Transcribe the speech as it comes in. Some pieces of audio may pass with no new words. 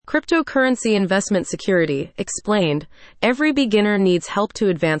Cryptocurrency investment security, explained. Every beginner needs help to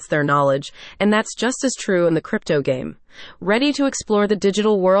advance their knowledge, and that's just as true in the crypto game. Ready to explore the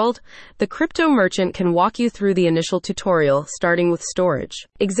digital world? The Crypto Merchant can walk you through the initial tutorial, starting with storage.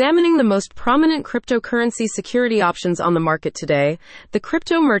 Examining the most prominent cryptocurrency security options on the market today, the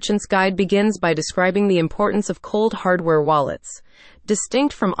Crypto Merchant's Guide begins by describing the importance of cold hardware wallets.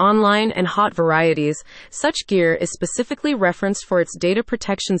 Distinct from online and hot varieties, such gear is specifically referenced for its data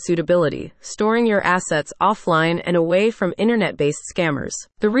protection suitability, storing your assets offline and away from internet-based scammers.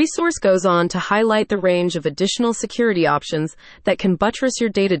 The resource goes on to highlight the range of additional security options that can buttress your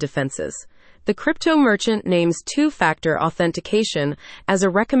data defenses. The Crypto Merchant names two-factor authentication as a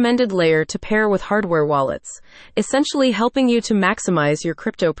recommended layer to pair with hardware wallets, essentially helping you to maximize your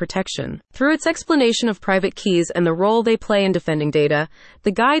crypto protection. Through its explanation of private keys and the role they play in defending data,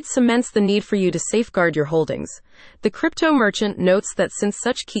 the guide cements the need for you to safeguard your holdings. The Crypto Merchant notes that since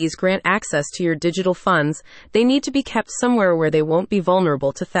such keys grant access to your digital funds, they need to be kept somewhere where they won't be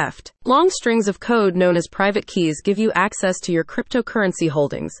vulnerable to theft. Long strings of code known as private keys give you access to your cryptocurrency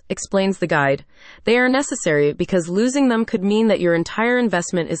holdings, explains the guide. They are necessary because losing them could mean that your entire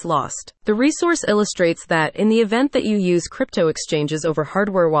investment is lost. The resource illustrates that in the event that you use crypto exchanges over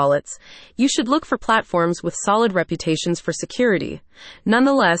hardware wallets, you should look for platforms with solid reputations for security.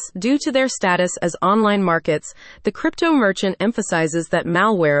 Nonetheless, due to their status as online markets, the Crypto Merchant emphasizes that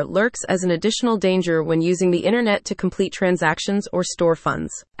malware lurks as an additional danger when using the internet to complete transactions or store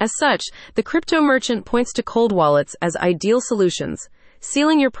funds. As such, the Crypto Merchant points to cold wallets as ideal solutions.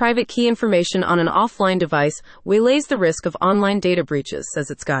 Sealing your private key information on an offline device waylays the risk of online data breaches, says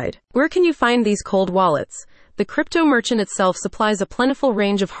its guide. Where can you find these cold wallets? The Crypto Merchant itself supplies a plentiful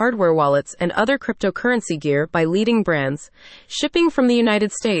range of hardware wallets and other cryptocurrency gear by leading brands. Shipping from the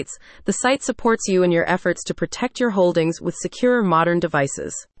United States, the site supports you in your efforts to protect your holdings with secure modern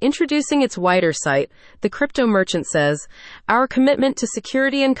devices. Introducing its wider site, the Crypto Merchant says, "Our commitment to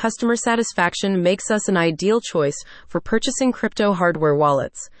security and customer satisfaction makes us an ideal choice for purchasing crypto hardware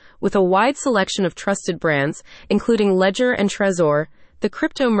wallets. With a wide selection of trusted brands, including Ledger and Trezor, the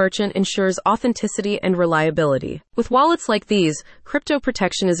Crypto Merchant ensures authenticity and reliability. With wallets like these, crypto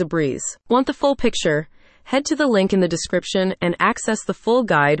protection is a breeze." Want the full picture? Head to the link in the description and access the full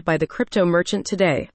guide by the Crypto Merchant today.